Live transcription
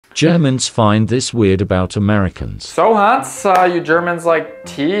Germans find this weird about Americans. So Hans, you Germans like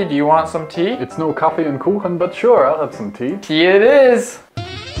tea? Do you want some tea? It's no coffee and kuchen, but sure, I'll have some tea. Tea it is.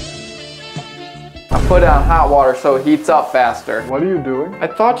 I put it on hot water so it heats up faster. What are you doing? I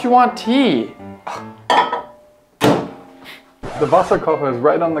thought you want tea. The Wasserkocher is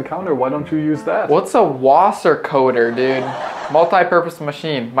right on the counter. Why don't you use that? What's a Wasserkocher, dude? Multi-purpose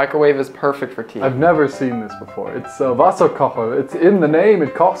machine. Microwave is perfect for tea. I've never seen this before. It's a Wasserkocher. It's in the name.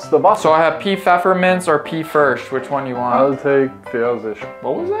 It kochs the Wasser. So I have pea pfefferminz or pea Firsch. Which one you want? I'll take Pfirsich.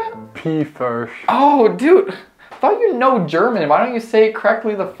 What was that? Pea Firsch. Oh, dude. I thought you know German. Why don't you say it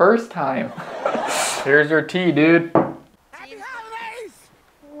correctly the first time? Here's your tea, dude.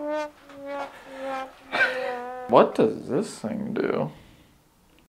 What does this thing do?